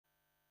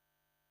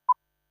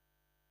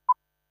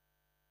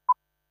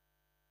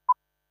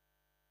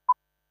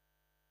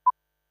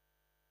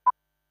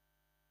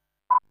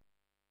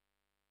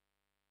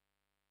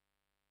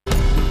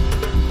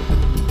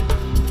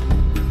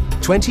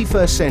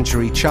21st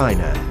century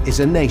China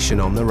is a nation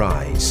on the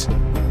rise.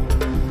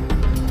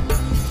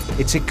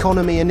 Its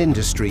economy and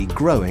industry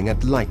growing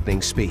at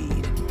lightning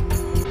speed.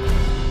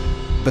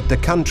 But the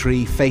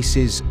country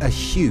faces a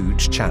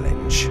huge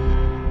challenge.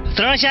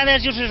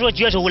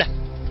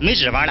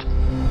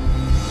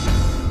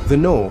 The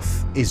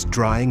north is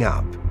drying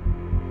up.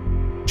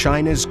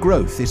 China's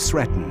growth is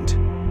threatened.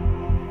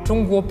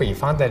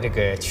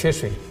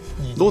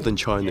 Northern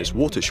China's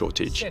water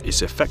shortage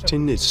is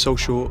affecting its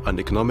social and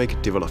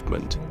economic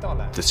development.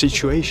 The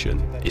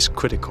situation is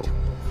critical.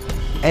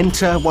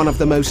 Enter one of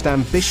the most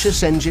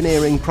ambitious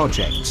engineering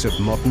projects of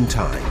modern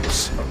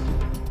times.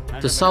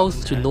 The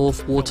South to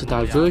North Water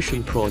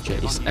Diversion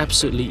Project is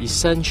absolutely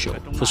essential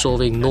for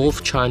solving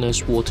North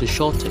China's water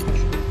shortage.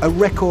 A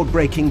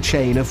record-breaking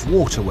chain of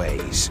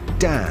waterways,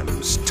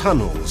 dams,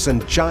 tunnels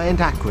and giant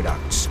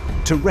aqueducts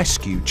to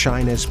rescue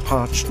China's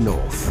parched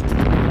north.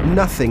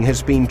 Nothing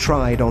has been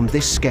tried on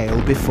this scale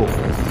before.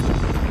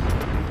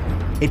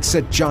 It's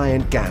a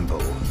giant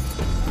gamble.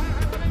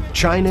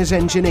 China's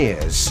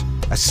engineers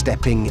are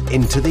stepping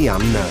into the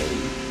unknown.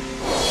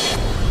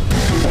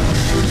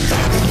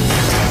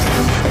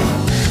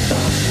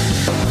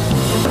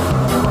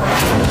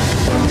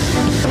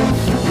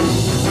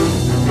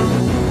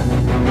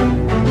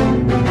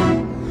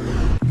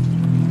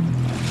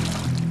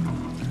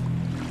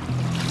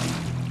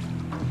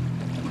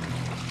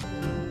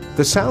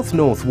 The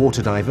South-North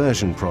Water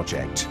Diversion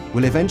Project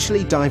will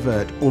eventually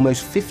divert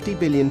almost 50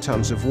 billion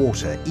tonnes of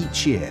water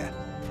each year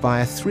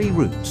via 3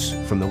 routes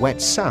from the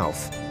wet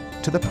south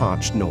to the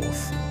parched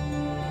north.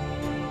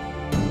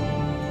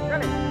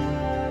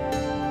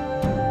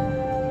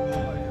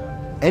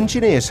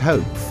 Engineers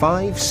hope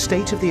 5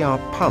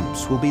 state-of-the-art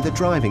pumps will be the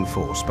driving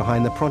force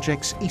behind the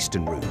project's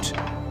eastern route,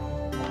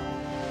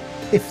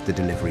 if the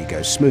delivery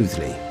goes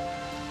smoothly.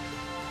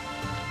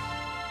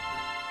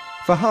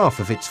 For half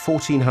of its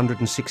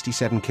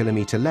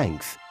 1,467-kilometre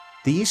length,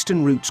 the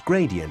eastern route's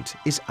gradient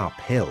is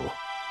uphill.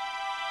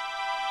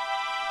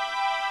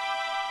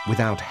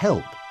 Without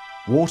help,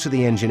 water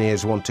the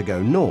engineers want to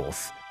go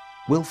north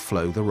will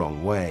flow the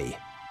wrong way.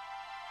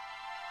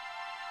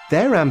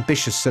 Their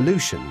ambitious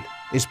solution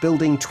is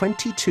building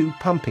 22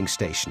 pumping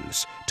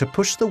stations to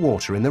push the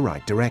water in the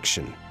right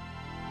direction.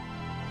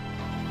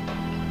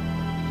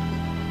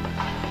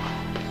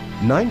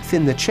 Ninth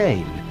in the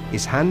chain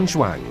is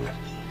Hanzhuang.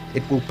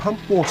 It will pump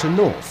water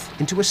north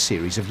into a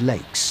series of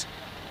lakes.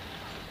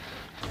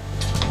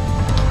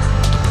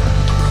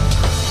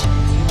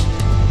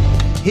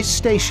 His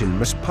station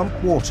must pump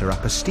water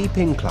up a steep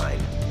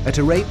incline at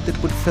a rate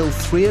that would fill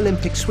 3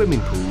 Olympic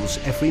swimming pools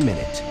every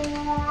minute.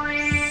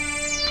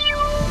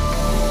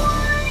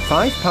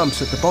 5 pumps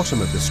at the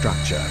bottom of the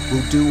structure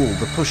will do all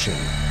the pushing.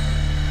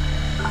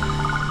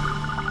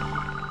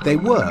 They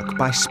work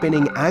by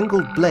spinning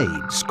angled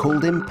blades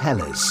called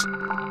impellers.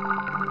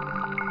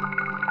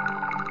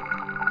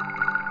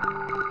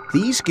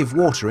 These give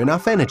water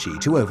enough energy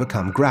to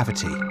overcome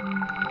gravity.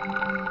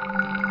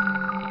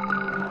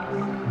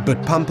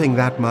 But pumping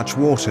that much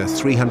water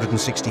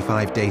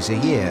 365 days a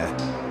year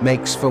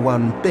makes for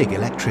one big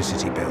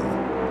electricity bill.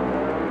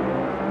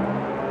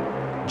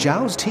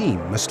 Zhao's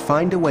team must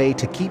find a way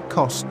to keep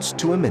costs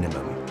to a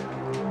minimum.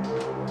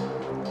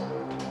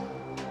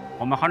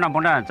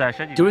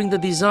 During the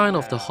design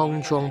of the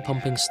Hanzhuang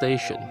pumping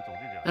station,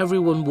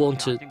 everyone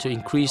wanted to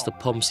increase the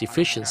pump's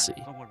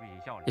efficiency.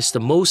 It's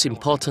the most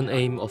important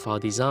aim of our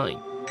design.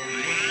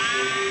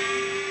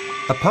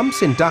 A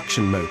pump's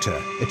induction motor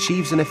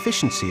achieves an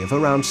efficiency of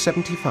around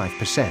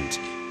 75%.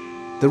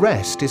 The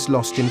rest is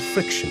lost in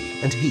friction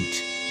and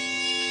heat.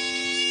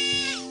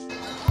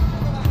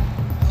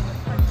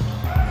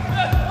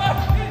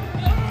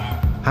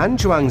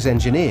 Hanzhuang's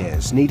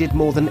engineers needed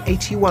more than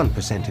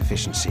 81%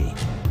 efficiency.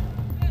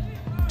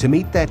 To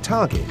meet their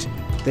target,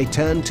 they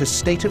turned to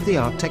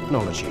state-of-the-art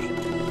technology.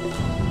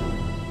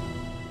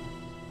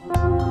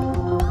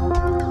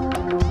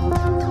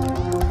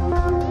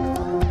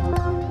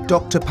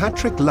 Dr.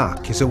 Patrick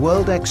Luck is a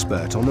world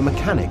expert on the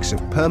mechanics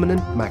of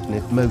permanent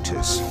magnet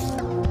motors.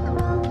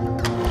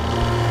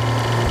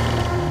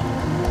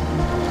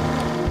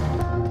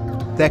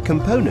 Their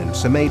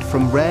components are made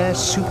from rare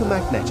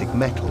supermagnetic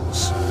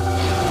metals.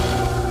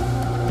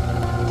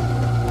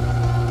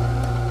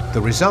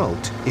 The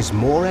result is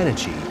more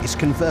energy is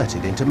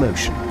converted into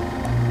motion.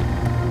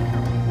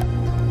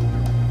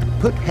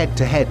 Put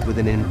head-to-head with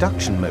an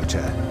induction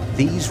motor,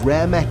 these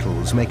rare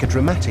metals make a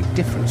dramatic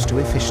difference to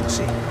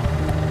efficiency.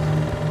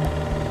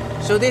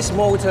 So these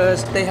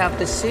motors, they have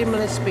the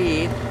similar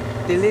speed,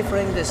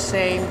 delivering the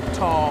same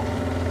torque.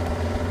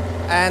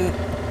 And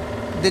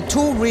the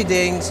 2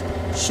 readings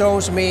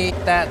shows me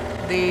that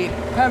the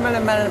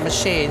permanent magnet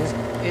machine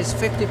is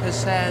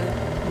 50%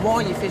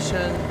 more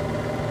efficient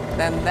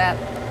than that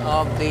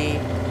of the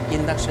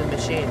induction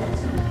machines.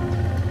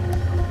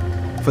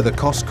 For the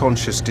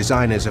cost-conscious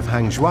designers of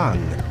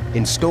Hanzhuang,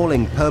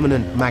 installing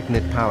permanent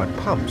magnet-powered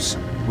pumps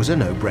was a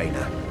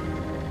no-brainer.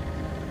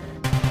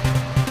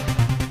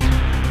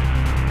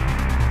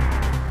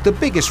 The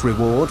biggest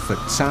reward for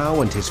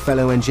Cao and his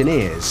fellow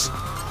engineers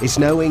is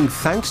knowing,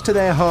 thanks to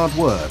their hard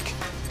work,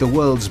 the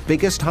world's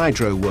biggest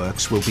hydro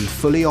works will be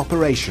fully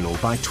operational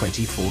by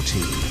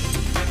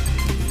 2014.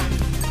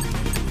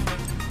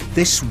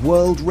 This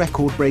world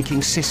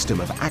record-breaking system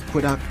of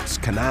aqueducts,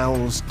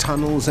 canals,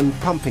 tunnels and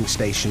pumping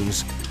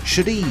stations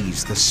should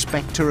ease the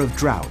spectre of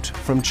drought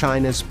from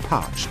China's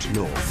parched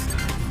north.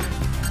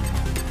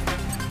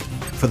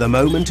 For the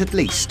moment at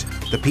least,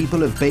 the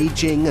people of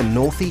Beijing and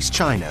northeast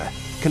China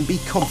can be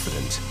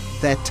confident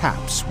their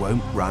taps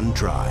won't run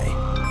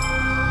dry.